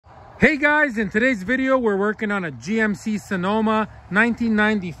Hey guys, in today's video we're working on a GMC Sonoma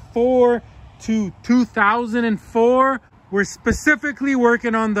 1994 to 2004. We're specifically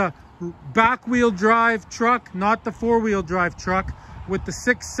working on the back wheel drive truck, not the four-wheel drive truck, with the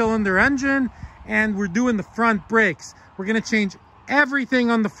 6-cylinder engine, and we're doing the front brakes. We're going to change everything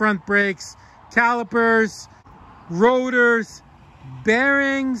on the front brakes: calipers, rotors,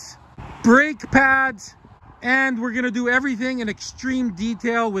 bearings, brake pads. And we're gonna do everything in extreme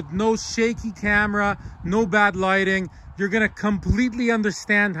detail with no shaky camera, no bad lighting. You're gonna completely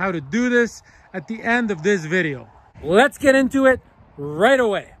understand how to do this at the end of this video. Let's get into it right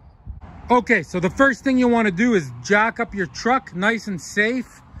away. Okay, so the first thing you wanna do is jack up your truck nice and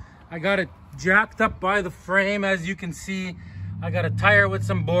safe. I got it jacked up by the frame, as you can see. I got a tire with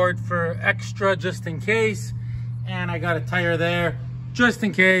some board for extra just in case. And I got a tire there just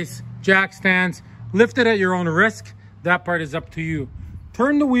in case. Jack stands. Lift it at your own risk. That part is up to you.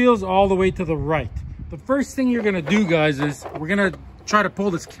 Turn the wheels all the way to the right. The first thing you're gonna do, guys, is we're gonna try to pull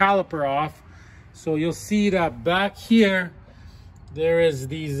this caliper off. So you'll see that back here, there is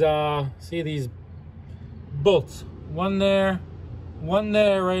these, see these bolts. One there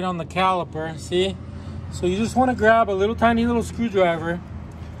right on the caliper, see? So you just wanna grab a little tiny little screwdriver,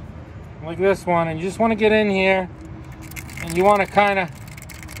 like this one, and you just wanna get in here, and you wanna kinda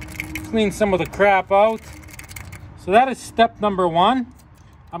clean some of the crap out. So that is step number one.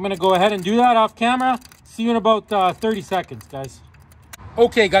 I'm gonna go ahead and do that off camera. See you in about 30 seconds, guys.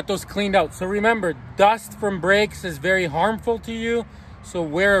 Okay, got those cleaned out. So remember, dust from brakes is very harmful to you. So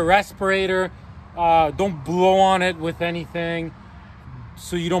wear a respirator. Don't blow on it with anything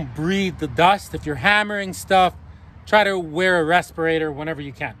so you don't breathe the dust. If you're hammering stuff, try to wear a respirator whenever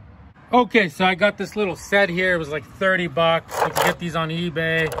you can. Okay, so I got this little set here. It was like 30 bucks. You can get these on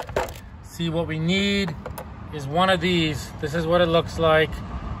eBay. See, what we need is one of these. This is what it looks like.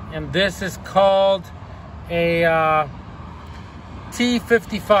 And this is called a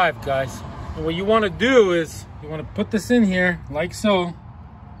T55, guys. And what you want to do is you want to put this in here like so.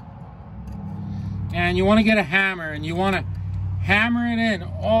 And you want to get a hammer and you want to hammer it in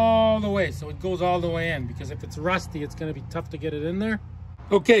all the way so it goes all the way in, because if it's rusty, it's going to be tough to get it in there.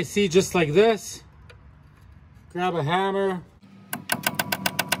 Okay, see, just like this. Grab a hammer.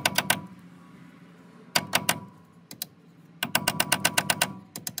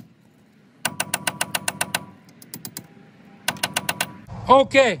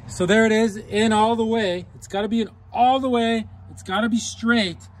 Okay, so there it is, in all the way. It's got to be in all the way. It's got to be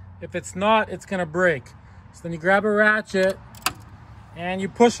straight. If it's not, it's going to break. So then you grab a ratchet and you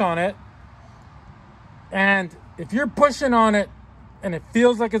push on it. And if you're pushing on it and it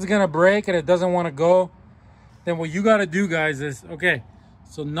feels like it's going to break and it doesn't want to go, then what you got to do, guys, is, okay,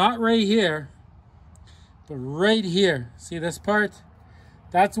 so not right here, but right here. See this part?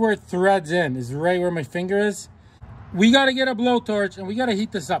 That's where it threads in, is right where my finger is. We got to get a blowtorch and we got to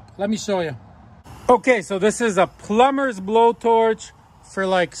heat this up. Let me show you. Okay, so this is a plumber's blowtorch for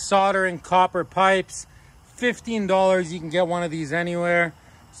like soldering copper pipes. $15, you can get one of these anywhere.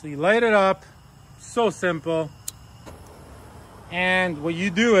 So you light it up, so simple. And what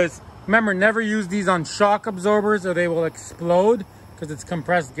you do is, remember, never use these on shock absorbers or they will explode because it's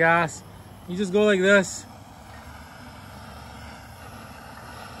compressed gas. You just go like this.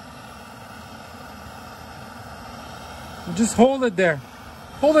 Just hold it there.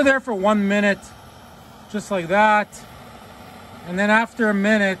 Hold it there for 1 minute, just like that. And then after a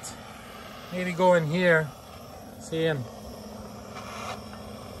minute, maybe go in here, see, and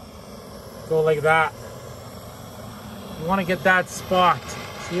go like that. You want to get that spot.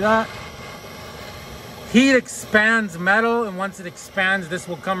 See that? Heat expands metal, and once it expands, this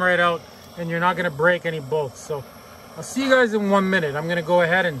will come right out, and you're not going to break any bolts. So I'll see you guys in 1 minute. I'm going to go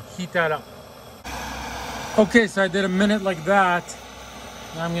ahead and heat that up. Okay, so I did a minute like that.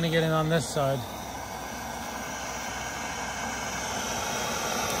 Now I'm gonna get in on this side.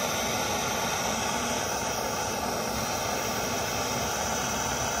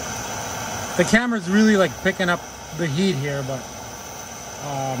 The camera's really like picking up the heat here, but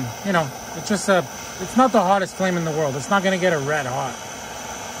you know, it's not the hottest flame in the world. It's not gonna get it red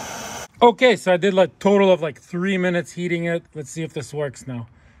hot. Okay, so I did like total of like 3 minutes heating it. Let's see if this works now.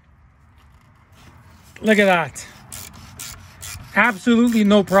 Look at that. Absolutely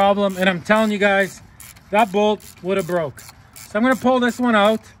no problem. And I'm telling you guys, that bolt would have broke. So I'm going to pull this one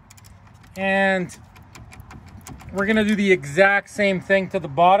out. And we're going to do the exact same thing to the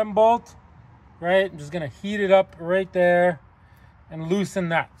bottom bolt. Right? I'm just going to heat it up right there. And loosen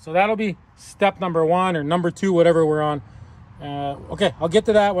that. So that'll be step number 1 or number 2, whatever we're on. Okay, I'll get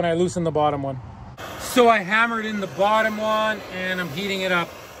to that when I loosen the bottom one. So I hammered in the bottom one and I'm heating it up.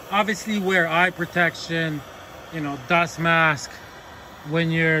 Obviously wear eye protection, you know, dust mask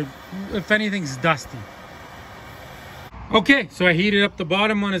if anything's dusty. Okay, so I heated up the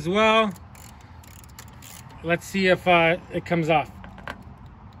bottom one as well. Let's see if it comes off.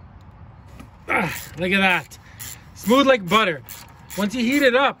 Look at that. Smooth like butter. Once you heat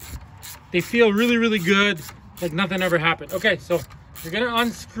it up, they feel really, really good, like nothing ever happened. Okay, so you're gonna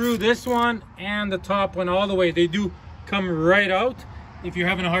unscrew this one and the top one all the way. They do come right out. If you're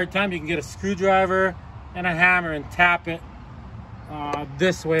having a hard time, you can get a screwdriver and a hammer and tap it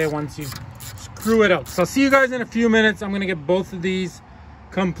this way once you screw it out. So I'll see you guys in a few minutes. I'm gonna get both of these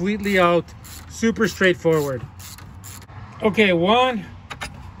completely out. Super straightforward. Okay, one.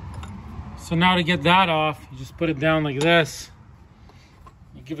 So now to get that off, you just put it down like this.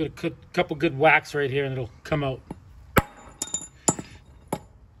 You give it a couple good whacks right here and it'll come out.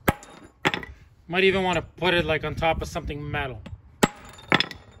 Might even want to put it like on top of something metal.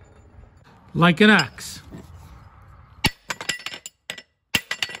 Like an axe.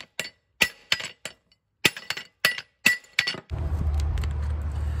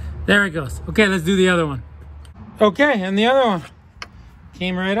 There it goes. Okay, let's do the other one. Okay, and the other one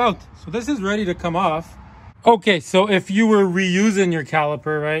came right out. So this is ready to come off. Okay, so if you were reusing your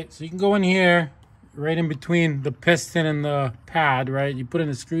caliper, right? So you can go in here, right in between the piston and the pad, right? You put in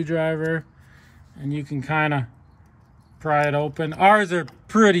a screwdriver and you can kind of pry it open. Ours are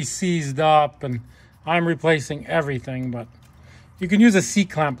pretty seized up and I'm replacing everything, but you can use a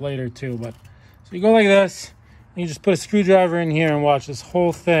C-clamp later too. But so you go like this, and you just put a screwdriver in here and watch this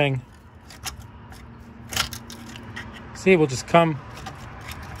whole thing. See, it will just come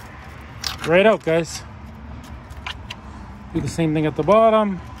right out, guys. Do the same thing at the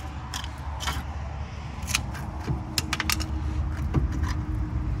bottom.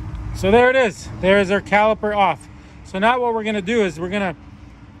 So there it is. There's our caliper off. So now what we're gonna do is we're gonna,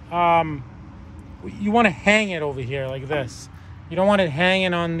 you wanna hang it over here like this. You don't want it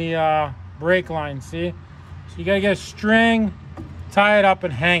hanging on the brake line, see? So you gotta get a string, tie it up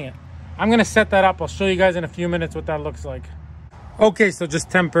and hang it. I'm gonna set that up. I'll show you guys in a few minutes what that looks like. Okay, so just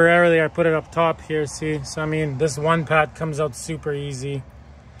temporarily I put it up top here, see? So I mean, this one pad comes out super easy.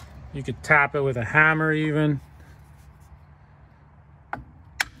 You could tap it with a hammer even.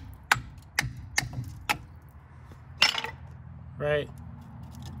 Right?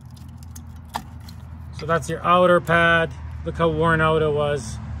 So that's your outer pad. Look how worn out it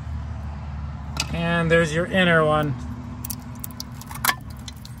was. And there's your inner one.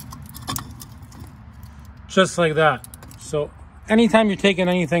 Just like that. So anytime you're taking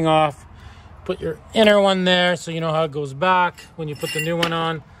anything off, put your inner one there so you know how it goes back when you put the new one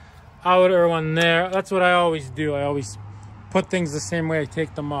on. Outer one there. That's what I always do. I always put things the same way I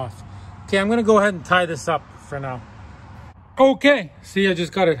take them off. Okay, I'm gonna go ahead and tie this up for now. Okay, see, I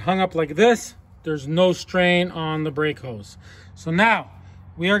just got it hung up like this. There's no strain on the brake hose. So now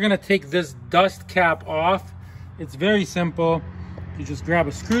we are gonna take this dust cap off. It's very simple. You just grab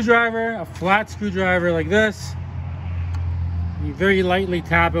a screwdriver, a flat screwdriver like this. You very lightly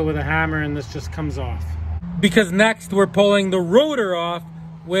tap it with a hammer and this just comes off. Because next we're pulling the rotor off,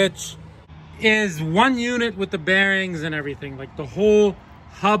 which is one unit with the bearings and everything. Like the whole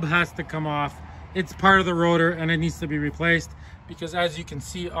hub has to come off. It's part of the rotor and it needs to be replaced because as you can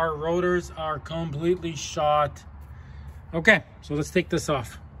see, our rotors are completely shot. Okay, so let's take this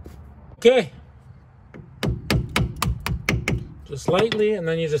off. Okay. Just lightly and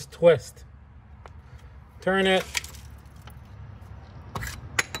then you just twist. Turn it.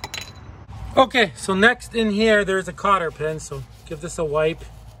 Okay, so next in here, there's a cotter pin. So give this a wipe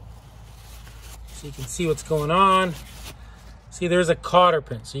so you can see what's going on. See, there's a cotter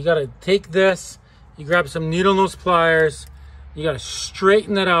pin. So you gotta take this, you grab some needle nose pliers, you gotta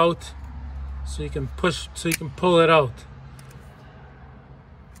straighten it out so you can push, so you can pull it out.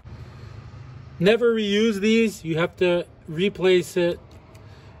 Never reuse these. You have to replace it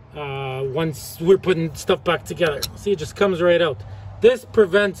once we're putting stuff back together. See, it just comes right out. This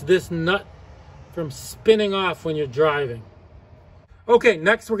prevents this nut from spinning off when you're driving. Okay,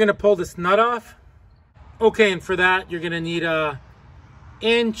 next we're gonna pull this nut off. Okay, and for that, you're gonna need a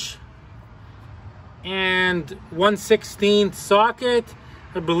 1 1/16 socket.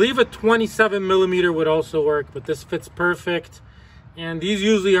 I believe a 27mm would also work, but this fits perfect. And these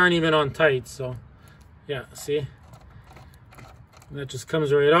usually aren't even on tight, so yeah, see? And that just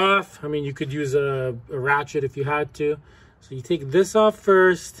comes right off. I mean, you could use a ratchet if you had to. So you take this off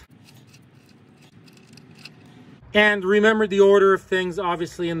first. And remember the order of things,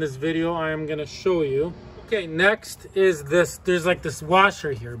 obviously, in this video I am gonna show you. Okay, next is this. There's like this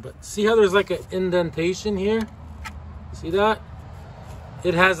washer here, but see how there's like an indentation here? See that?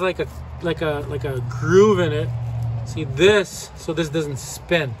 it has like a groove in it. See this, so this doesn't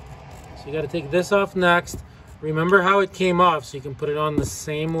spin. So you got to take this off next. Remember how it came off, so you can put it on the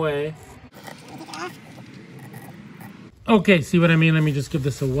same way. Okay, see what I mean? Let me just give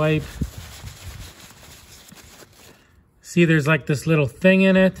this a wipe. See, there's like this little thing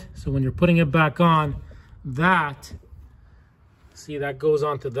in it. So when you're putting it back on, see, that goes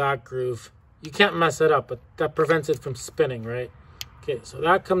onto that groove. You can't mess it up, but that prevents it from spinning, right? Okay, so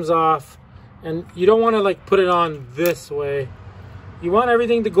that comes off. And you don't want to like put it on this way. You want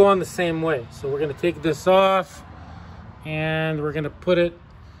everything to go on the same way. So we're going to take this off and we're going to put it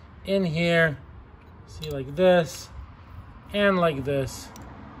in here. See, like this and like this.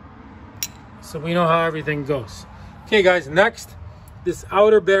 So we know how everything goes. Okay, guys, next, this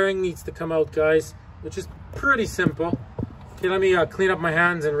outer bearing needs to come out, guys, which is pretty simple. Okay, let me clean up my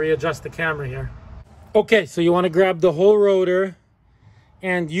hands and readjust the camera here. Okay, so you want to grab the whole rotor.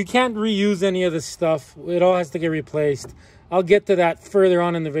 And you can't reuse any of this stuff. It all has to get replaced. I'll get to that further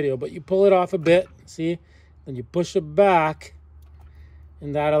on in the video. But you pull it off a bit, see? Then you push it back.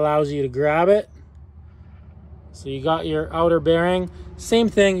 And that allows you to grab it. So you got your outer bearing. Same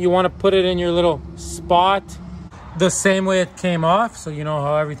thing, you want to put it in your little spot the same way it came off. So you know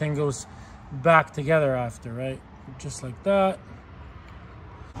how everything goes back together after, right? Just like that.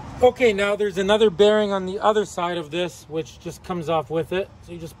 Okay, now there's another bearing on the other side of this, which just comes off with it.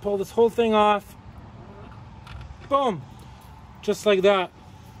 So you just pull this whole thing off. Boom. Just like that.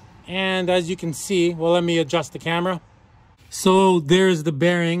 And as you can see, well, let me adjust the camera. So there's the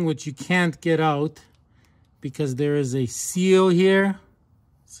bearing, which you can't get out because there is a seal here.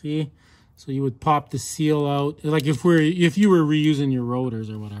 See? So you would pop the seal out. Like if you were reusing your rotors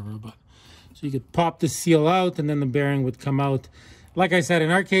or whatever. But so you could pop the seal out and then the bearing would come out. Like I said,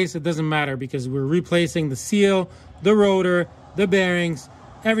 in our case, it doesn't matter because we're replacing the seal, the rotor, the bearings,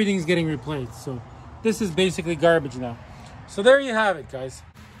 everything's getting replaced. So this is basically garbage now. So there you have it, guys.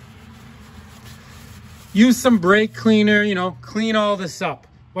 Use some brake cleaner, you know, clean all this up.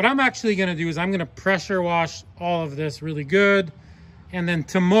 What I'm actually gonna do is I'm gonna pressure wash all of this really good. And then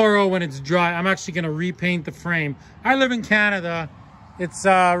tomorrow when it's dry, I'm actually gonna repaint the frame. I live in Canada. It's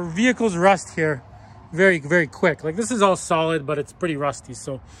vehicles rust here very, very quick. Like this is all solid, but it's pretty rusty.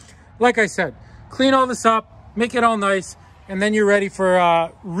 So like I said, clean all this up, make it all nice, and then you're ready for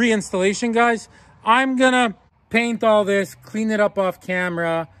reinstallation, guys. I'm gonna paint all this, clean it up off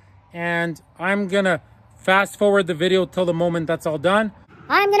camera, and I'm gonna fast forward the video till the moment that's all done.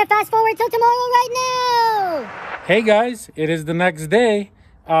 I'm gonna fast forward till tomorrow right now. Hey guys, it is the next day.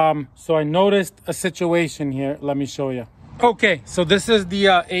 So I noticed a situation here. Let me show you. Okay, so this is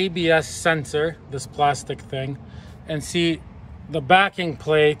the ABS sensor, this plastic thing. And see, the backing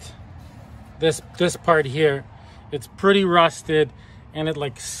plate, this part here, it's pretty rusted, and it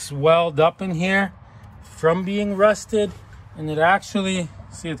like swelled up in here from being rusted. And it actually,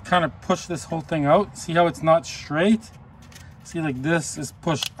 see, it kind of pushed this whole thing out. See how it's not straight? See, like this is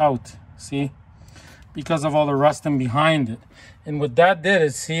pushed out, see? Because of all the rusting behind it. And what that did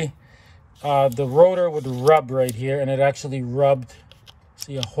is, see, the rotor would rub right here, and it actually rubbed,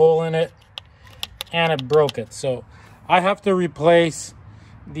 see, a hole in it, and it broke it. So I have to replace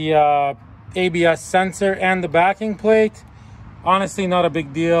the ABS sensor and the backing plate. Honestly, not a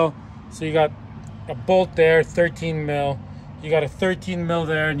big deal. So you got a bolt there, 13 mil. You got a 13 mil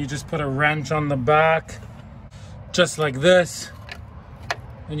there, and you just put a wrench on the back, just like this.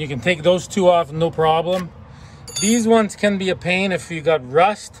 And you can take those two off, no problem. These ones can be a pain if you got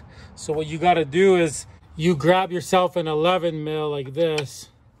rust. So what you got to do is you grab yourself an 11 mil like this.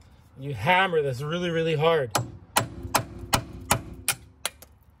 And you hammer this really, really hard.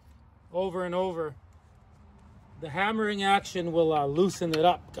 Over and over. The hammering action will loosen it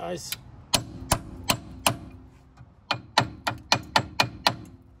up, guys.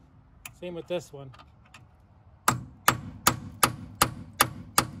 Same with this one.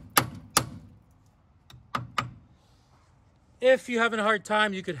 If you're having a hard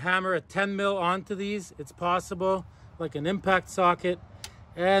time, you could hammer a 10 mil onto these. It's possible, like an impact socket.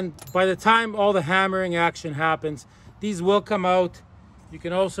 And by the time all the hammering action happens, these will come out. You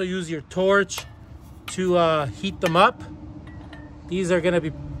can also use your torch to heat them up. These are going to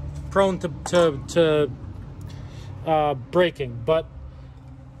be prone to breaking. But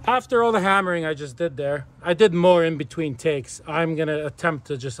after all the hammering I just did there, I did more in between takes. I'm going to attempt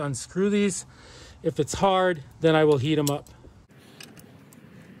to just unscrew these. If it's hard, then I will heat them up.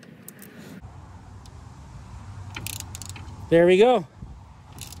 There we go.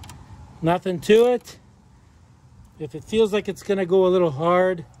 Nothing to it. If it feels like it's gonna go a little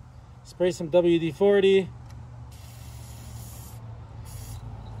hard, spray some WD-40.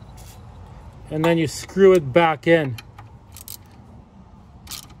 and then you screw it back in.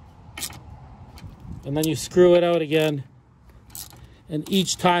 And then you screw it out again. And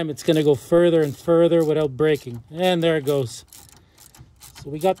each time it's going to go further and further without breaking. And there it goes. So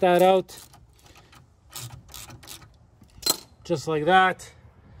we got that out. Just like that.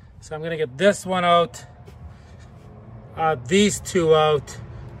 So I'm going to get this one out. These two out.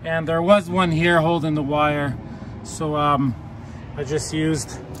 And there was one here holding the wire. So I just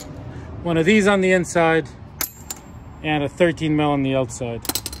used one of these on the inside and a 13 mil on the outside.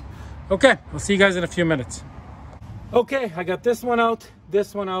 Okay, I'll see you guys in a few minutes. Okay, I got this one out,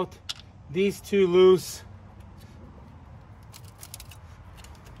 these two loose.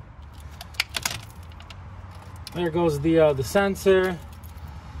 There goes the sensor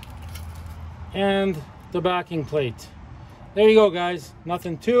and the backing plate. There you go, guys,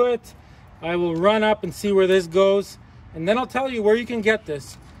 nothing to it. I will run up and see where this goes, and then I'll tell you where you can get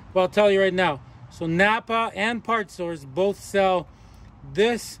this. Well, I'll tell you right now. So Napa and Part Stores both sell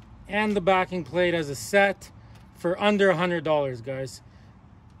this and the backing plate as a set for under $100, guys.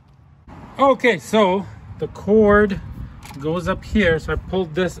 Okay, so the cord goes up here. So I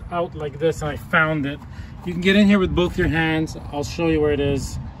pulled this out like this and I found it. You can get in here with both your hands. I'll show you where it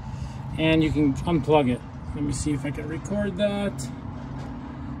is. And you can unplug it. Let me see if I can record that.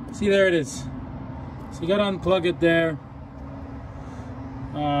 See, there it is. So you gotta unplug it there.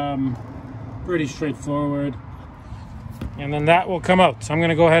 Pretty straightforward. And then that will come out. So I'm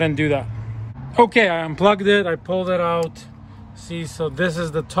gonna go ahead and do that. Okay, I unplugged it, I pulled it out. See, so this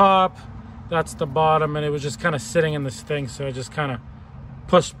is the top, that's the bottom, and it was just kind of sitting in this thing. So I just kind of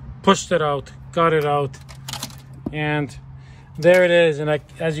pushed it out, got it out, and there it is. And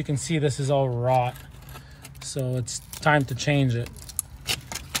as you can see, this is all rot. So it's time to change it.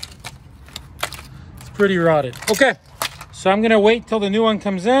 It's pretty rotted. Okay, so I'm gonna wait till the new one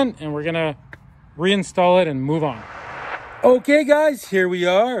comes in and we're gonna reinstall it and move on. Okay, guys, here we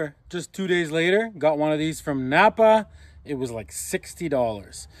are. Just 2 days later, got one of these from Napa. It was like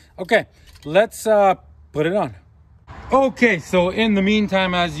 $60. Okay, let's put it on. Okay, so in the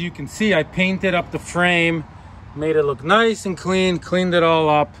meantime, as you can see, I painted up the frame, made it look nice and clean, cleaned it all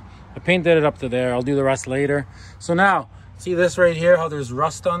up. I painted it up to there. I'll do the rest later. So now, see this right here, how there's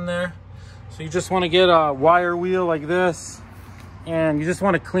rust on there? So you just want to get a wire wheel like this, and you just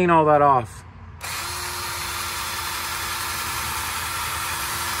want to clean all that off.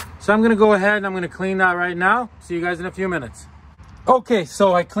 So I'm gonna go ahead and I'm gonna clean that right now. See you guys in a few minutes. Okay,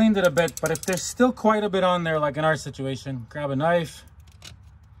 so I cleaned it a bit, but if there's still quite a bit on there, like in our situation, grab a knife,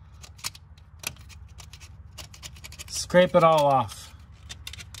 scrape it all off.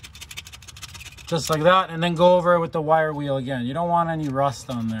 Just like that, and then go over it with the wire wheel again. You don't want any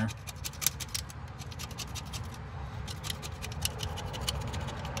rust on there.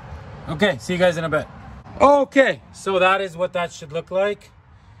 Okay, see you guys in a bit. Okay, so that is what that should look like.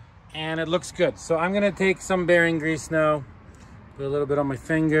 And it looks good. So I'm gonna take some bearing grease now, put a little bit on my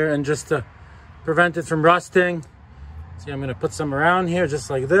finger, and just to prevent it from rusting, see, I'm gonna put some around here just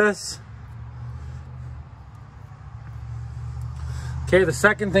like this. Okay, the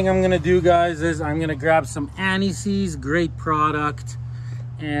second thing I'm gonna do, guys, is I'm gonna grab some anti-seize, great product,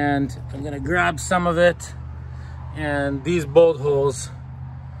 and I'm gonna grab some of it. And these bolt holes,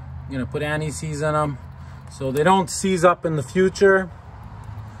 I'm gonna put anti-seize in them so they don't seize up in the future.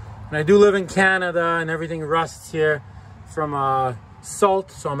 And I do live in Canada and everything rusts here from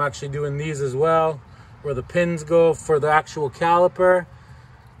salt, so I'm actually doing these as well, where the pins go for the actual caliper.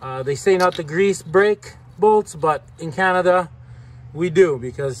 They say not to grease brake bolts, but in Canada we do,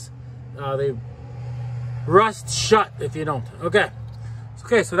 because they rust shut if you don't. Okay,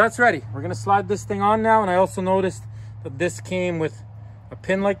 so that's ready. We're gonna slide this thing on now, and I also noticed that this came with a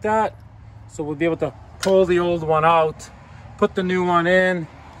pin like that, so we'll be able to pull the old one out, put the new one in,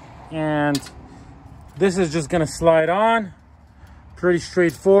 and this is just gonna slide on. Pretty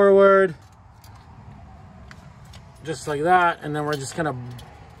straightforward, just like that. And then we're just gonna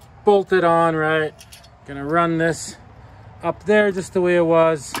bolt it on, right? Gonna run this up there just the way it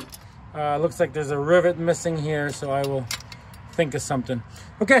was. Looks like there's a rivet missing here, so I will think of something.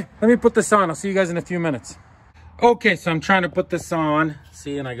 Okay, let me put this on. I'll see you guys in a few minutes. Okay, so I'm trying to put this on.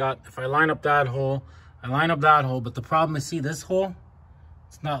 See, and if I line up that hole, I line up that hole, but the problem is, see this hole?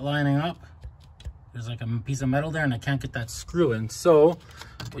 It's not lining up. There's like a piece of metal there and I can't get that screw in. So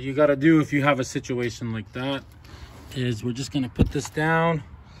what you gotta do if you have a situation like that is we're just gonna put this down.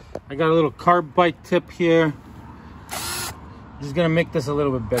 I got a little carbide tip here. Just gonna make this a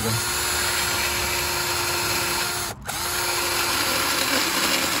little bit bigger.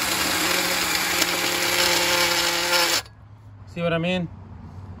 See what I mean?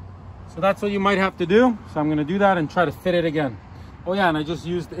 So that's what you might have to do. So I'm gonna do that and try to fit it again. Oh yeah, and I just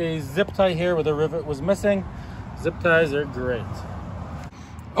used a zip tie here where the rivet was missing. Zip ties are great.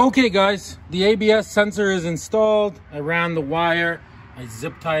 Okay guys, the ABS sensor is installed. I ran the wire, I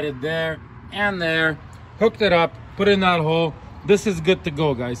zip tied it there and there, hooked it up, put it in that hole. This is good to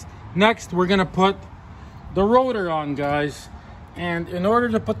go, guys. Next, we're gonna put the rotor on, guys. And in order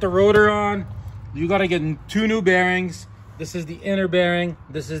to put the rotor on, you gotta get 2 new bearings. This is the inner bearing,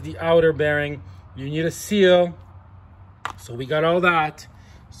 this is the outer bearing. You need a seal. So we got all that.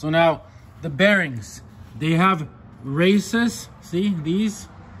 So now the bearings, they have races, see these?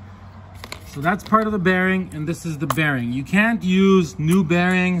 So that's part of the bearing, and this is the bearing. You can't use new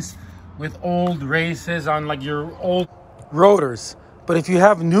bearings with old races on like your old rotors. But if you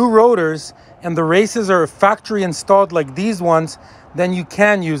have new rotors and the races are factory installed like these ones, then you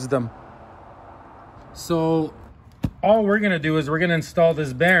can use them. So all we're gonna do is we're gonna install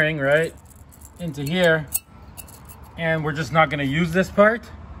this bearing right into here, and we're just not gonna use this part,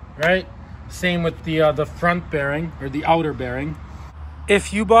 right? Same with the front bearing or the outer bearing.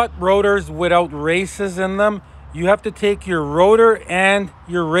 If you bought rotors without races in them, you have to take your rotor and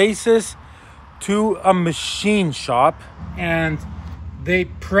your races to a machine shop, and they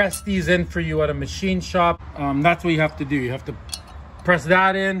press these in for you at a machine shop. That's what you have to do. You have to press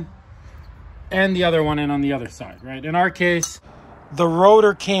that in and the other one in on the other side, right? In our case, the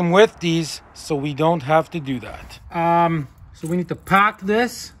rotor came with these, so we don't have to do that. So we need to pack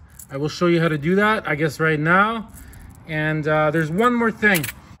this. I will show you how to do that, I guess, right now. And there's one more thing.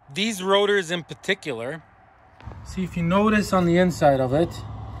 These rotors in particular, see if you notice on the inside of it,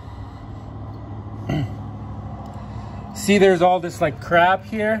 see there's all this like crap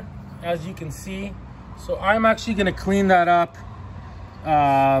here, as you can see. So I'm actually gonna clean that up,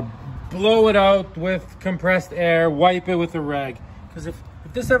 blow it out with compressed air, wipe it with a rag. Because if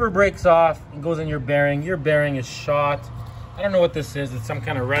this ever breaks off and goes in your bearing is shot. I don't know what this is. It's some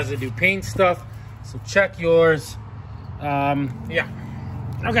kind of residue paint stuff. So check yours. Yeah.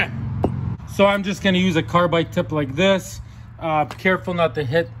 Okay. So I'm just going to use a carbide tip like this. Careful not to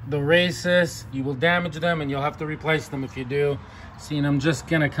hit the races. You will damage them and you'll have to replace them if you do. See, and I'm just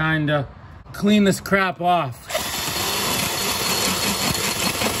going to kind of clean this crap off.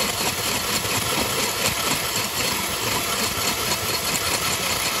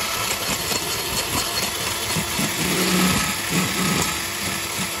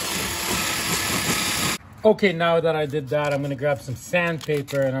 Okay, now that I did that, I'm gonna grab some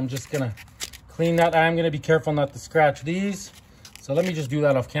sandpaper and I'm just gonna clean that. I'm gonna be careful not to scratch these. So let me just do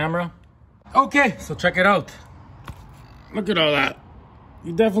that off camera. Okay, so check it out. Look at all that.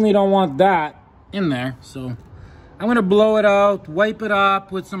 You definitely don't want that in there. So I'm gonna blow it out, wipe it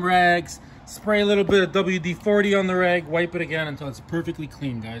up with some rags, spray a little bit of WD-40 on the rag, wipe it again until it's perfectly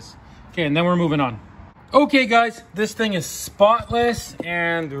clean, guys. Okay, and then we're moving on. Okay guys, this thing is spotless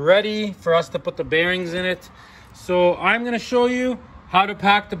and ready for us to put the bearings in it. So I'm gonna show you how to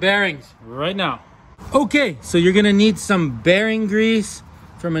pack the bearings right now. Okay, so you're gonna need some bearing grease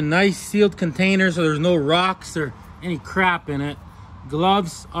from a nice sealed container so there's no rocks or any crap in it.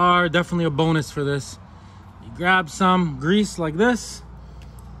 Gloves are definitely a bonus for this. You grab some grease like this,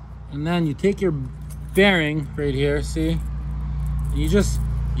 and then you take your bearing right here, see? You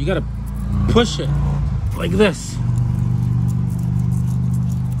gotta push it like this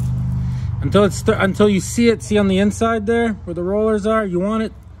until you see it. See on the inside there where the rollers are, you want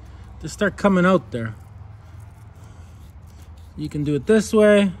it to start coming out there. You can do it this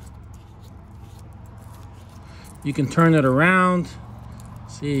way, you can turn it around.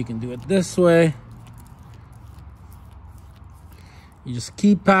 See, you can do it this way. You just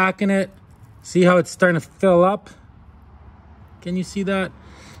keep packing it. See how it's starting to fill up? Can you see that?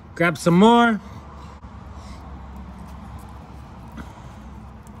 Grab some more.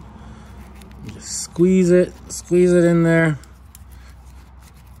 Just squeeze it in there.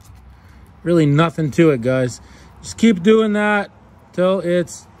 Really nothing to it, guys. Just keep doing that till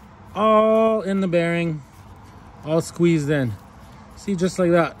it's all in the bearing, all squeezed in. See, just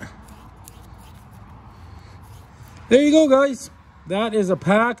like that. There you go, guys. That is a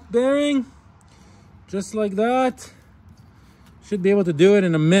packed bearing, just like that. Should be able to do it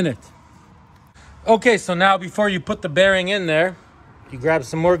in a minute. Okay, so now before you put the bearing in there, you grab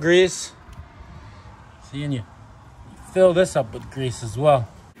some more grease. See, and you fill this up with grease as well.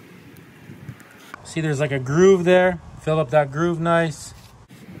 See, there's like a groove there. Fill up that groove nice.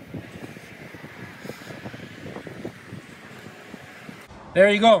 There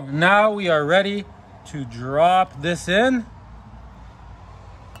you go. Now we are ready to drop this in.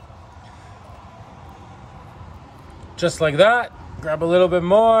 Just like that. Grab a little bit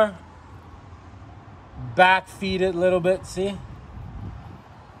more. back feed it a little bit, see?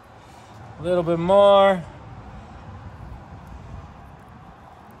 A little bit more.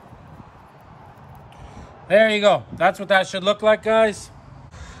 There you go. That's what that should look like, guys.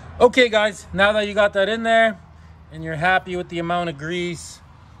 Okay, guys, now that you got that in there and you're happy with the amount of grease,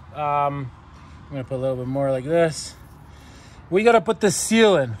 I'm gonna put a little bit more like this. We gotta put the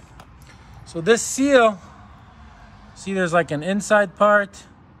seal in. So this seal, see, there's like an inside part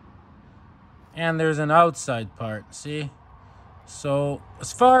and there's an outside part, see? So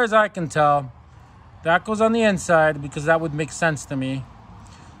as far as I can tell, that goes on the inside because that would make sense to me.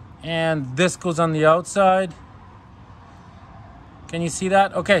 And this goes on the outside. Can you see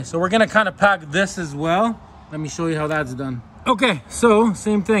that? Okay, so we're gonna kind of pack this as well. Let me show you how that's done. Okay, so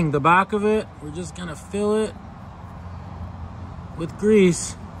same thing, the back of it, we're just gonna fill it with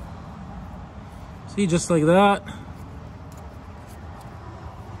grease. See, just like that.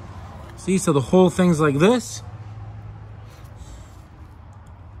 See, so the whole thing's like this.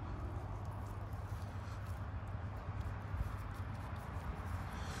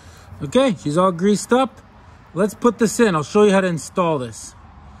 Okay, she's all greased up. Let's put this in. I'll show you how to install this.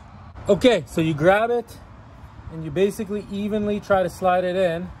 Okay, so you grab it and you basically evenly try to slide it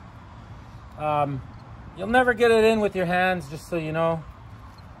in. You'll never get it in with your hands, just so you know.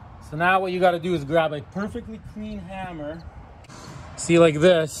 So now what you got to do is grab a perfectly clean hammer. See, like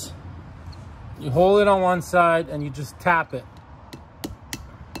this. You hold it on one side and you just tap it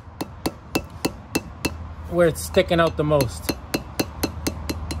where it's sticking out the most.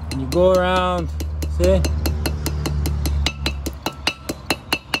 And you go around, see?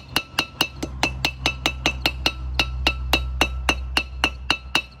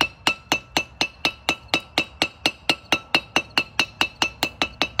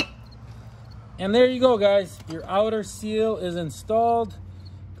 And there you go, guys. Your outer seal is installed.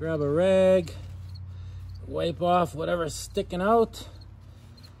 Grab a rag, wipe off whatever's sticking out.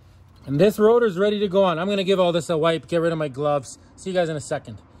 And this rotor is ready to go on. I'm gonna give all this a wipe, get rid of my gloves. See you guys in a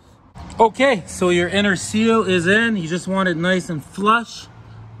second. Okay, so your inner seal is in. You just want it nice and flush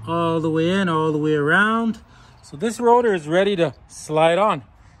all the way in, all the way around. So this rotor is ready to slide on.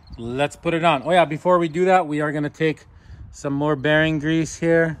 Let's put it on. Oh yeah, before we do that, we are gonna take some more bearing grease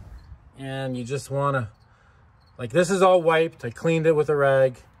here. And you just wanna, like, this is all wiped. I cleaned it with a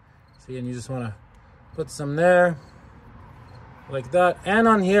rag. See, and you just wanna put some there, like that. And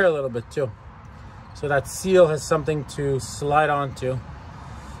on here a little bit too. So that seal has something to slide onto.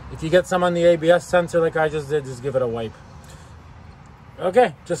 If you get some on the ABS sensor like I just did, just give it a wipe.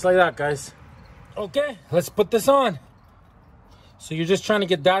 Okay, just like that, guys. Okay, let's put this on. So you're just trying to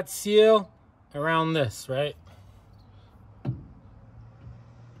get that seal around this, right?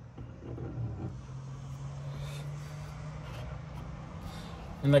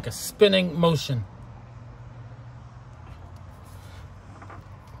 In like a spinning motion.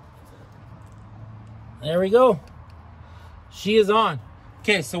 There we go. She is on.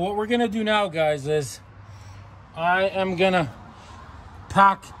 Okay, so what we're gonna do now, guys, is I am gonna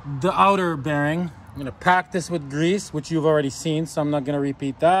pack the outer bearing. I'm gonna pack this with grease, which you've already seen, so I'm not gonna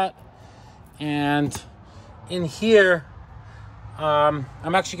repeat that. And in here, I'm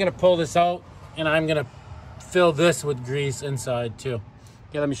actually gonna pull this out and I'm gonna fill this with grease inside too.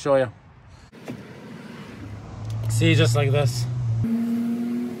 Okay, let me show you. See, just like this.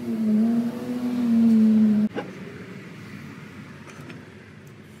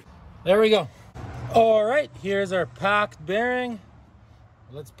 There we go. All right, here's our packed bearing.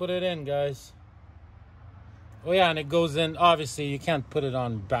 Let's put it in, guys. Oh yeah, and it goes in, obviously you can't put it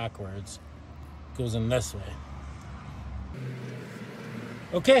on backwards. It goes in this way.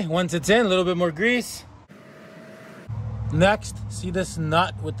 Okay, once it's in, a little bit more grease. Next, see this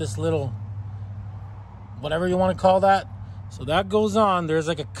nut with this little, whatever you want to call that? So that goes on. There's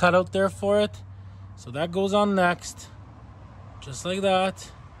like a cutout there for it. So that goes on next. Just like that.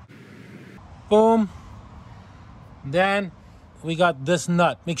 Boom. Then we got this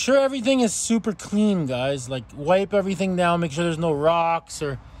nut. Make sure everything is super clean, guys. Like, wipe everything down. Make sure there's no rocks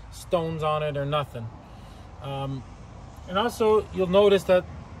or stones on it or nothing. And also, you'll notice that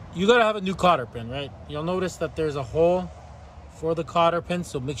you got to have a new cotter pin, right? You'll notice that there's a hole for the cotter pin,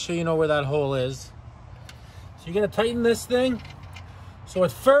 so make sure you know where that hole is. So you're going to tighten this thing. So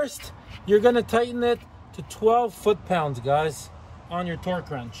at first, you're going to tighten it to 12 foot-pounds, guys, on your torque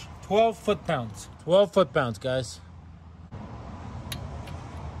wrench. 12 foot-pounds. 12 foot-pounds, guys.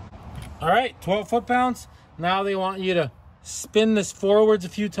 All right, 12 foot-pounds. Now they want you to spin this forwards a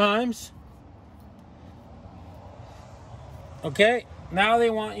few times. Okay, now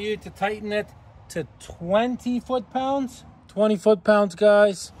they want you to tighten it to 20 foot-pounds. 20 foot-pounds,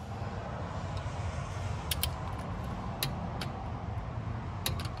 guys.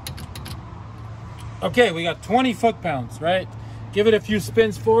 Okay, we got 20 foot-pounds, right? Give it a few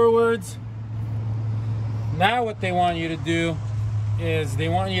spins forwards. Now what they want you to do is they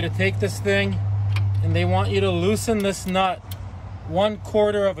want you to take this thing and they want you to loosen this nut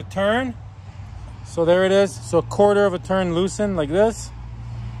 1/4 of a turn. So there it is. So 1/4 of a turn loosen like this.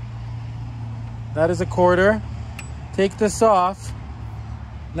 That is 1/4. Take this off.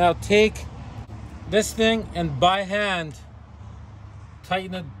 Now take this thing and by hand,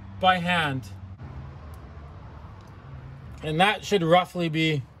 tighten it by hand. And that should roughly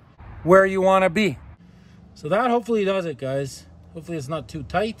be where you want to be. So that hopefully does it, guys. Hopefully it's not too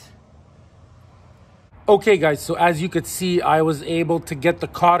tight. Okay, guys, so as you could see, I was able to get the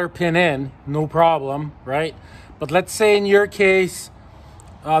cotter pin in, no problem, right? But let's say in your case,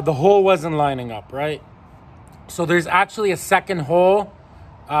 the hole wasn't lining up, right? So there's actually a second hole,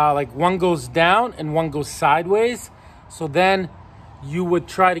 like one goes down and one goes sideways. So then you would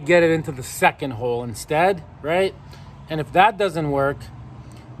try to get it into the second hole instead, right? And if that doesn't work,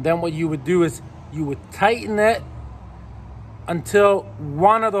 then what you would do is you would tighten it until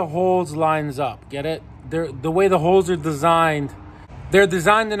one of the holes lines up. Get it? The way the holes are designed, they're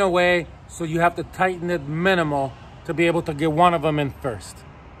designed in a way so you have to tighten it minimal to be able to get one of them in first.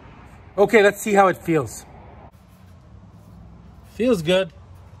 Okay, let's see how it feels. Feels good.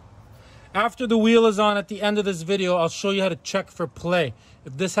 After the wheel is on at the end of this video, I'll show you how to check for play.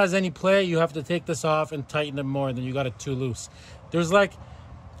 If this has any play, you have to take this off and tighten it more, then you got it too loose. There's like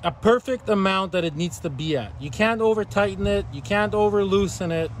a perfect amount that it needs to be at. You can't over tighten it, you can't over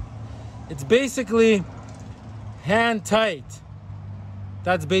loosen it. It's basically hand tight.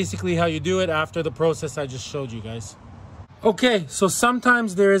 That's basically how you do it after the process I just showed you guys. Okay, so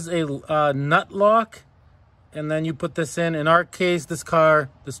sometimes there is a nut lock and then you put this in. In our case, this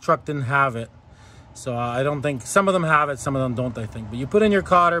truck didn't have it. So I don't think, some of them have it, some of them don't, I think. But you put in your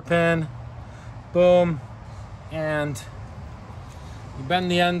cotter pin, boom, and you bend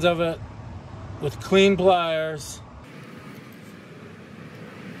the ends of it with clean pliers.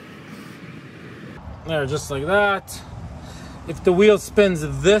 There, just like that. If the wheel spins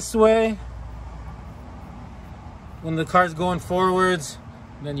this way, when the car's going forwards,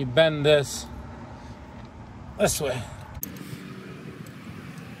 then you bend this way.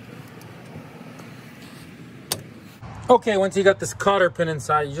 Okay, once you got this cotter pin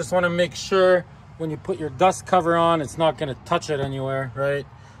inside, you just want to make sure when you put your dust cover on, it's not going to touch it anywhere, right?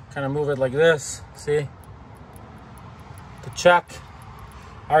 Kind of move it like this, see? To check.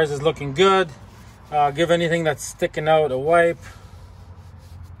 Ours is looking good. Give anything that's sticking out a wipe.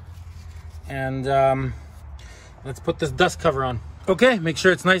 And let's put this dust cover on. Okay, make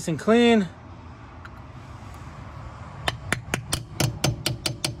sure it's nice and clean.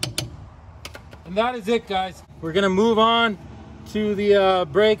 And that is it, guys. We're gonna move on to the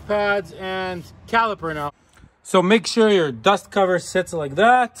brake pads and caliper now. So make sure your dust cover sits like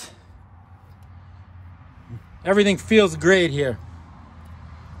that. Everything feels great here.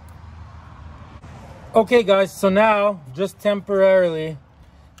 Okay, guys, so now, just temporarily,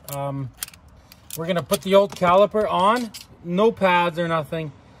 we're gonna put the old caliper on. No pads or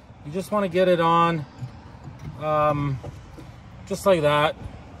nothing. You just wanna get it on, just like that.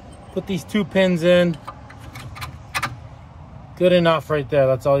 Put these 2 pins in. Good enough right there.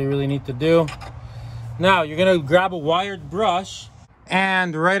 That's all you really need to do. Now, you're gonna grab a wired brush,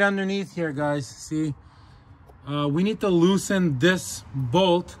 and right underneath here, guys, see, we need to loosen this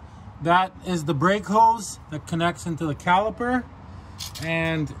bolt. That is the brake hose that connects into the caliper,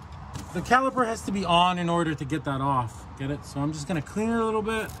 and the caliper has to be on in order to get that off. Get it? So I'm just gonna clean it a little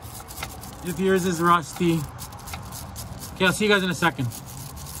bit. If yours is rusty. Okay, I'll see you guys in a second.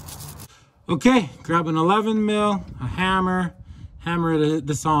 Okay, grab an 11 mil, a hammer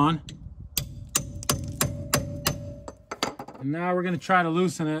this on. And now we're gonna try to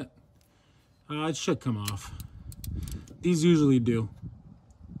loosen it. It should come off. These usually do.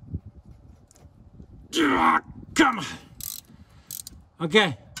 Come on.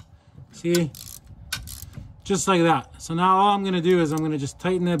 Okay, see? Just like that. So now all I'm gonna do is I'm gonna just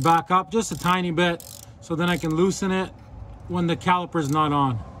tighten it back up just a tiny bit so then I can loosen it when the caliper's not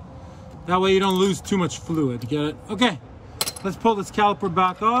on. That way you don't lose too much fluid, get it? Okay, let's pull this caliper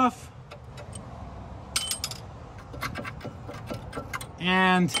back off.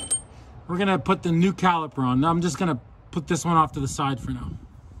 And we're gonna put the new caliper on. Now I'm just gonna put this one off to the side for now.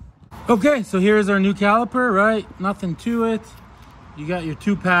 Okay, so here's our new caliper, right? Nothing to it. You got your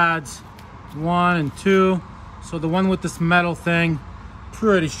 2 pads, 1 and 2. So the one with this metal thing,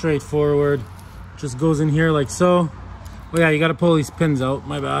 pretty straightforward. Just goes in here like so. Oh yeah, you gotta pull these pins out,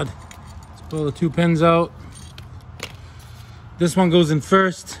 my bad. Let's pull the 2 pins out. This one goes in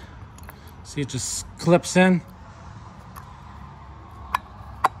first. See, it just clips in.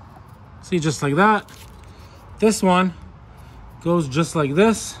 See, just like that. This one goes just like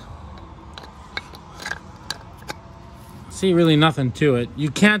this. See, really nothing to it. You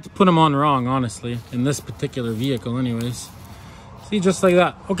can't put them on wrong, honestly, in this particular vehicle anyways. See, just like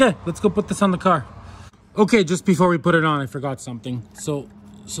that. Okay, let's go put this on the car. Okay, just before we put it on, I forgot something. So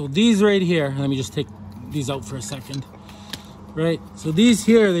these right here, let me just take these out for a second. Right, so these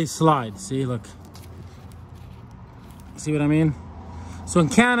here, they slide. See, look. See what I mean? So in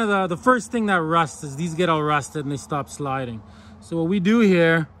Canada, the first thing that rusts is these get all rusted and they stop sliding. So what we do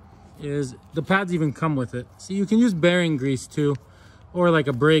here is the pads even come with it. See, you can use bearing grease too, or like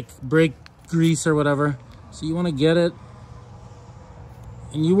a brake grease or whatever. So you want to get it,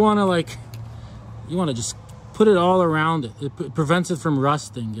 and you want to just put it all around it. It prevents it from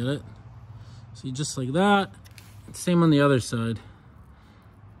rusting. Get it? See, just like that. Same on the other side.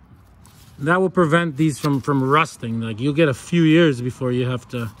 That will prevent these from rusting. Like, you'll get a few years before you have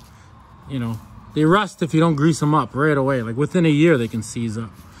to, you know, they rust if you don't grease them up right away. Like within a year they can seize up.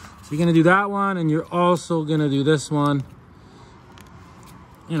 So you're gonna do that one, and you're also gonna do this one,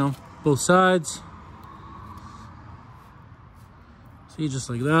 you know, both sides. See, just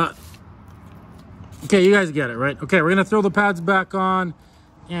like that. Okay, you guys get it, right? Okay, we're gonna throw the pads back on,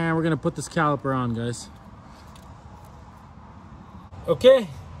 and we're gonna put this caliper on, guys. Okay,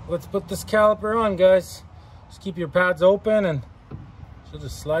 let's put this caliper on, guys. Just keep your pads open and she'll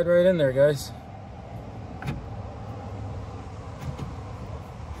just slide right in there, guys.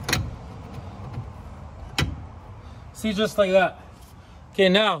 See, just like that. Okay,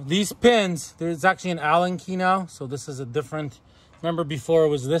 now these pins, there's actually an Allen key now. So this is a different, remember before it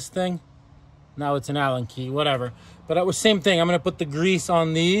was this thing? Now it's an Allen key, whatever. But it was same thing. I'm gonna put the grease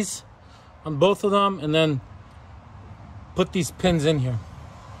on these, on both of them, and then put these pins in here.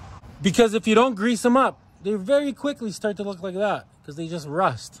 Because if you don't grease them up, they very quickly start to look like that because they just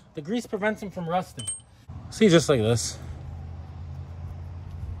rust. The grease prevents them from rusting. See, just like this.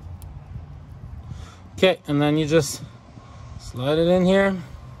 Okay, and then you just slide it in here.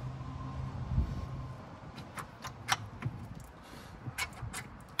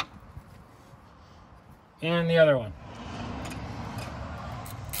 And the other one.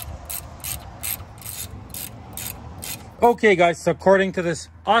 Okay, guys, so according to this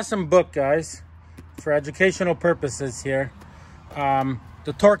awesome book, guys, for educational purposes here,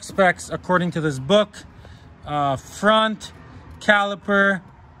 the torque specs according to this book, front caliper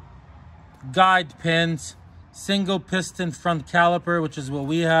guide pins, single piston front caliper, which is what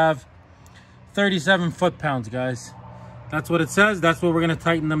we have, 37 foot-pounds, guys. That's what it says. That's what we're going to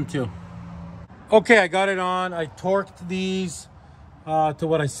tighten them to. Okay, I got it on. I torqued these to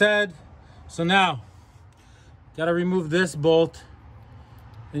what I said. So now, got to remove this bolt,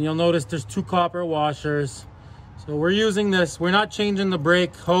 and you'll notice there's two copper washers. So we're using this. We're not changing the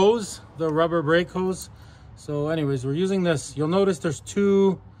brake hose, the rubber brake hose. So anyways, we're using this. You'll notice there's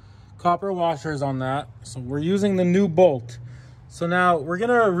two copper washers on that. So we're using the new bolt. So now we're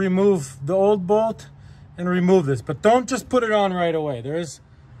gonna remove the old bolt and remove this, but don't just put it on right away. There's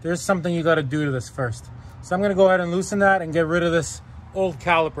something you got to do to this first. So I'm gonna go ahead and loosen that and get rid of this old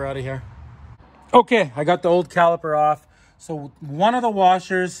caliper out of here. Okay, I got the old caliper off. So one of the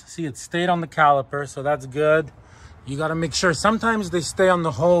washers, see, it stayed on the caliper, so that's good. You got to make sure. Sometimes they stay on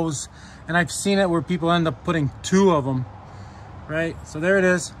the hose, and I've seen it where people end up putting two of them, right? So there it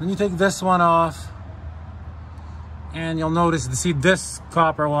is. Then you take this one off, and you'll notice, see, this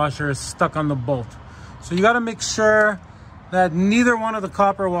copper washer is stuck on the bolt. So you got to make sure that neither one of the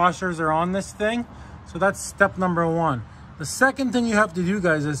copper washers are on this thing. So that's step number one. The second thing you have to do,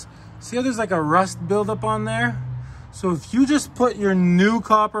 guys, is see how there's like a rust buildup on there? So if you just put your new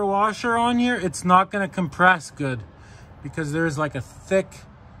copper washer on here, it's not going to compress good because there's like a thick,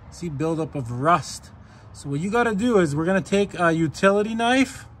 see, buildup of rust. So what you got to do is we're going to take a utility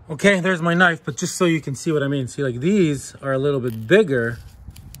knife. Okay, there's my knife, but just so you can see what I mean. See, like these are a little bit bigger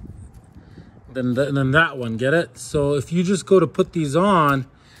than that one, get it? So if you just go to put these on,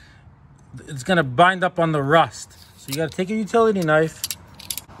 it's going to bind up on the rust. So you got to take a utility knife.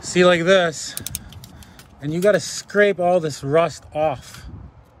 See, like this, and you got to scrape all this rust off.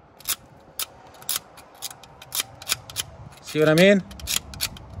 See what I mean?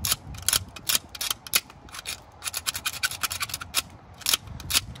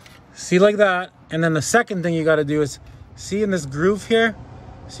 See, like that. And then the second thing you got to do is see in this groove here,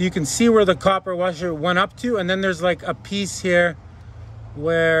 so you can see where the copper washer went up to, and then there's like a piece here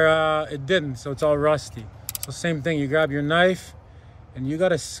where it didn't, so it's all rusty. So same thing, you grab your knife and you got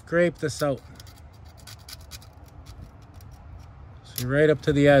to scrape this out. So right up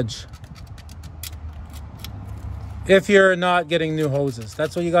to the edge. if you're not getting new hoses.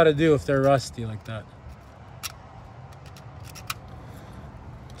 That's what you got to do if they're rusty like that.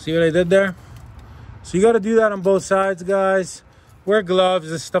 See what I did there? So you got to do that on both sides, guys. Wear gloves.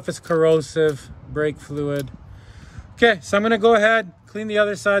 This stuff is corrosive. Brake fluid. Okay, so I'm going to go ahead, clean the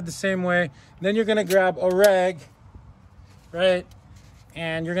other side the same way. Then you're going to grab a rag, right?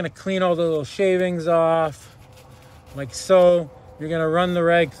 And you're going to clean all the little shavings off, like so. You're going to run the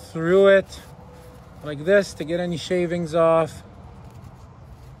rag through it, like this, to get any shavings off.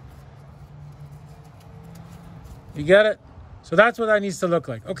 You get it? So that's what that needs to look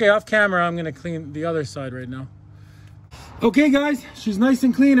like. Okay, off camera, I'm going to clean the other side right now. Okay, guys, she's nice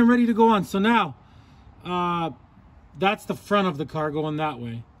and clean and ready to go on. So now, that's the front of the car going that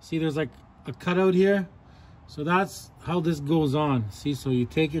way. See, there's like a cutout here. So that's how this goes on. See, so you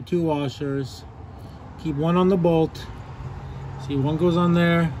take your 2 washers, keep one on the bolt. See, one goes on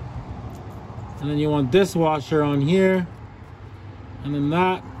there. And then you want this washer on here. And then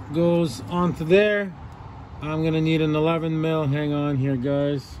that goes onto there. I'm gonna need an 11 mil. Hang on here,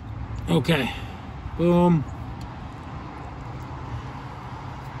 guys. Okay, boom.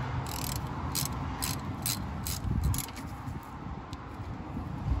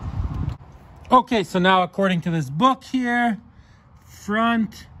 Okay, so now according to this book here,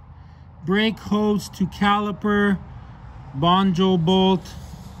 front brake hose to caliper, Bonjo bolt,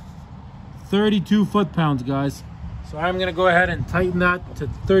 32 foot-pounds, guys. So I'm gonna go ahead and tighten that to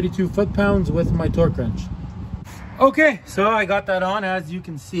 32 foot-pounds with my torque wrench. Okay, so I got that on, as you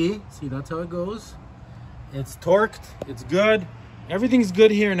can see. See, that's how it goes. It's torqued, it's good. Everything's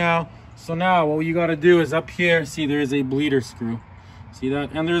good here now. So now what you gotta do is up here, see there is a bleeder screw. See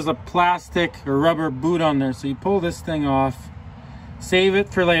that? And there's a plastic or rubber boot on there. So you pull this thing off. Save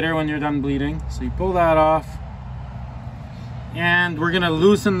it for later when you're done bleeding. So you pull that off. And we're gonna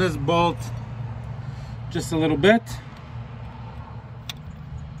loosen this bolt just a little bit.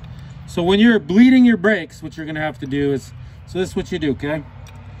 So when you're bleeding your brakes, what you're gonna have to do is, so this is what you do, okay?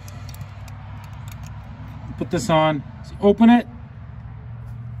 Put this on, so open it,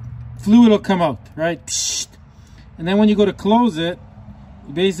 fluid will come out, right? And then when you go to close it,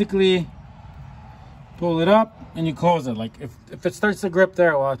 you basically pull it up and you close it. Like if it starts to grip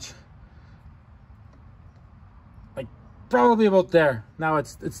there, watch. Like probably about there. Now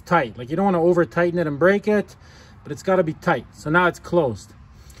it's tight. Like you don't want to over tighten it and break it, but it's got to be tight. So now it's closed,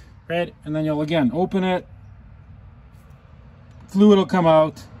 right? And then you'll again open it, fluid will come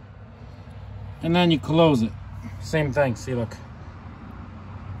out, and then you close it. Same thing. See, look.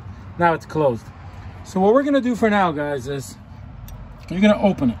 Now it's closed. So what we're gonna do for now, guys, is you're gonna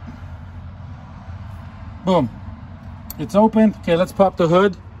open it. Boom. It's open. Okay, let's pop the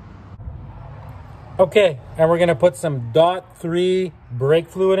hood. Okay, and we're gonna put some .3 brake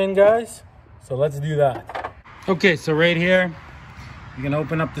fluid in, guys. So let's do that. Okay, so right here, you're gonna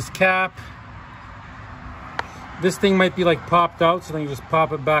open up this cap. This thing might be like popped out, so then you just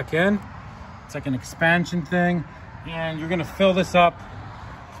pop it back in. It's like an expansion thing. And you're gonna fill this up,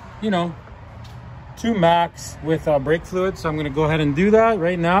 you know, to max with brake fluid. So I'm gonna go ahead and do that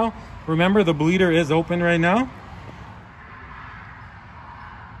right now. Remember, the bleeder is open right now.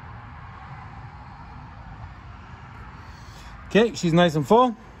 Okay, she's nice and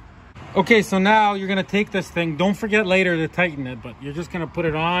full. Okay, so now you're gonna take this thing. Don't forget later to tighten it, but you're just gonna put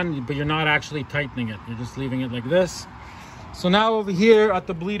it on, but you're not actually tightening it. You're just leaving it like this. So now over here at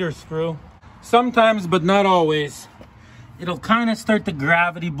the bleeder screw, sometimes, but not always, it'll kind of start to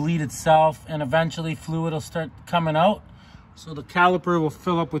gravity bleed itself, and eventually fluid will start coming out. So the caliper will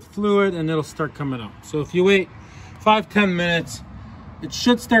fill up with fluid and it'll start coming out. So if you wait 5-10 minutes, it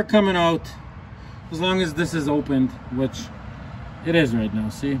should start coming out, as long as this is opened, which it is right now,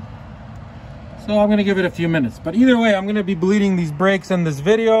 see? So I'm gonna give it a few minutes. But either way, I'm gonna be bleeding these brakes in this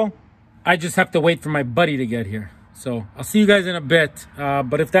video. I just have to wait for my buddy to get here. So I'll see you guys in a bit.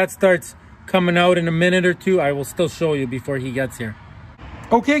 But if that starts coming out in a minute or two, I will still show you before he gets here.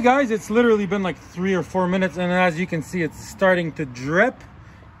 Okay guys, it's literally been like 3 or 4 minutes, and as you can see, it's starting to drip,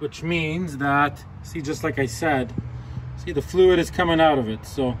 which means that, see, just like I said, see, the fluid is coming out of it.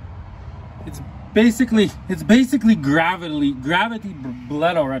 So it's basically gravity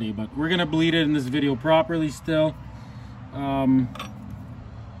bled already, but we're gonna bleed it in this video properly still.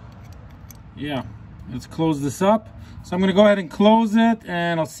 Yeah, let's close this up. So I'm gonna go ahead and close it,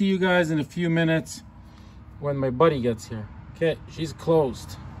 and I'll see you guys in a few minutes when my buddy gets here. Okay, she's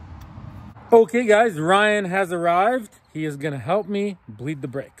closed. Okay guys, Ryan has arrived. He is gonna help me bleed the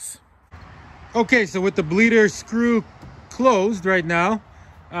brakes. Okay, so with the bleeder screw closed right now,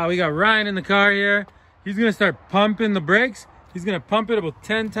 we got Ryan in the car here. He's gonna start pumping the brakes. He's gonna pump it about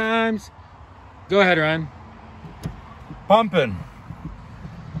 10 times. Go ahead, Ryan. pumping.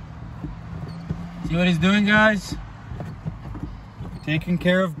 See what he's doing, guys? Taking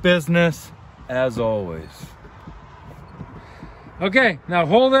care of business, as always. Okay, now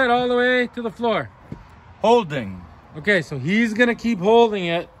hold it all the way to the floor. Holding. Okay, so he's gonna keep holding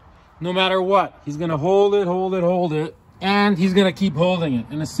it no matter what. He's gonna hold it, hold it, hold it, and he's gonna keep holding it.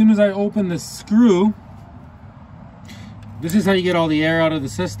 And as soon as I open the screw, this is how you get all the air out of the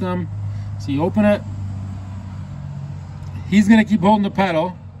system. So you open it, he's gonna keep holding the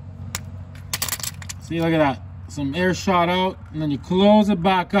pedal. See, look at that. Some air shot out, and then you close it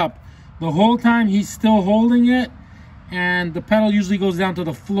back up. The whole time he's still holding it, and the pedal usually goes down to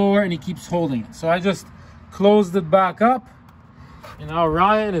the floor and he keeps holding it. So I just closed it back up, and now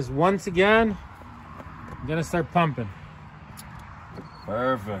Ryan is once again gonna start pumping.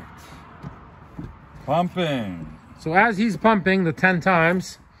 Perfect. Pumping. So as he's pumping the 10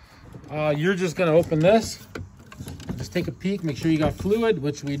 times, you're just gonna open this. Just take a peek, make sure you got fluid,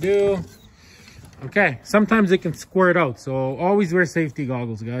 which we do. Okay, sometimes it can squirt out, so always wear safety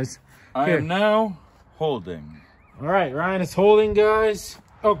goggles, guys. I am now holding. All right, Ryan is holding, guys.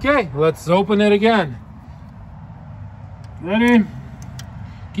 Okay, let's open it again. Ready?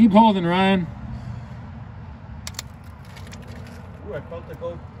 Keep holding, Ryan. Ooh, I felt it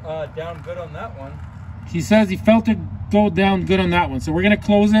go down good on that one. He says he felt it go down good on that one. So we're gonna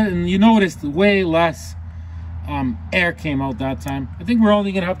close it, and you noticed way less air came out that time. I think we're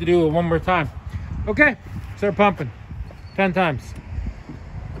only gonna have to do it one more time. Okay, start pumping 10 times.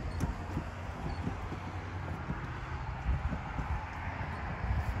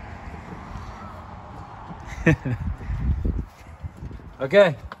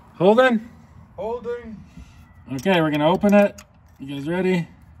 Okay, holding. Holding. Okay, we're gonna open it. You guys ready?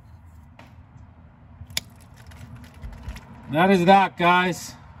 That is that,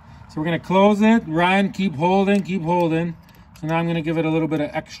 guys. So we're gonna close it. Ryan, keep holding, keep holding. So now I'm gonna give it a little bit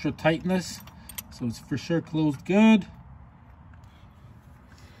of extra tightness. So it's for sure closed good.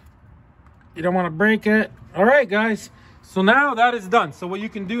 You don't wanna break it. All right, guys. So now that is done. So what you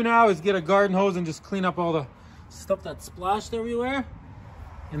can do now is get a garden hose and just clean up all the stuff that splashed everywhere.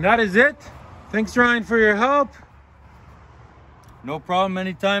 And that is it. Thanks, Ryan, for your help. No problem,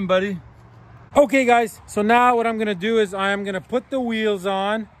 anytime, buddy. Okay, guys, so now what I'm gonna do is I'm gonna put the wheels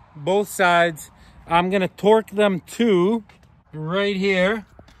on both sides. I'm gonna torque them to right here.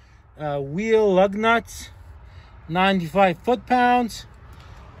 Wheel lug nuts, 95 foot-pounds.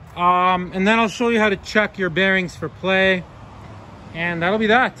 And then I'll show you how to check your bearings for play. And that'll be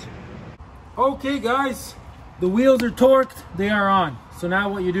that. Okay, guys, the wheels are torqued, they are on. So now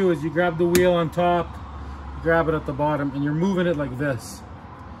what you do is you grab the wheel on top, grab it at the bottom, and you're moving it like this.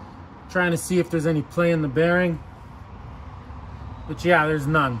 Trying to see if there's any play in the bearing. But yeah, there's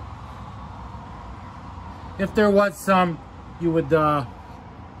none. If there was some, you would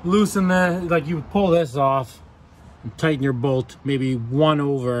loosen you would pull this off and tighten your bolt, maybe one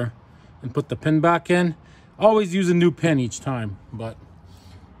over, and put the pin back in. Always use a new pin each time, but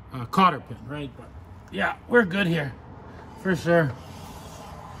cotter pin, right? But yeah, we're good here, for sure.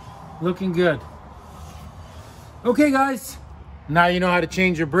 Looking good. Okay, guys, now you know how to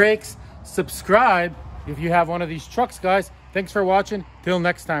change your brakes. Subscribe if you have one of these trucks, guys. Thanks for watching. Till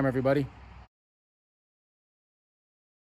next time, everybody.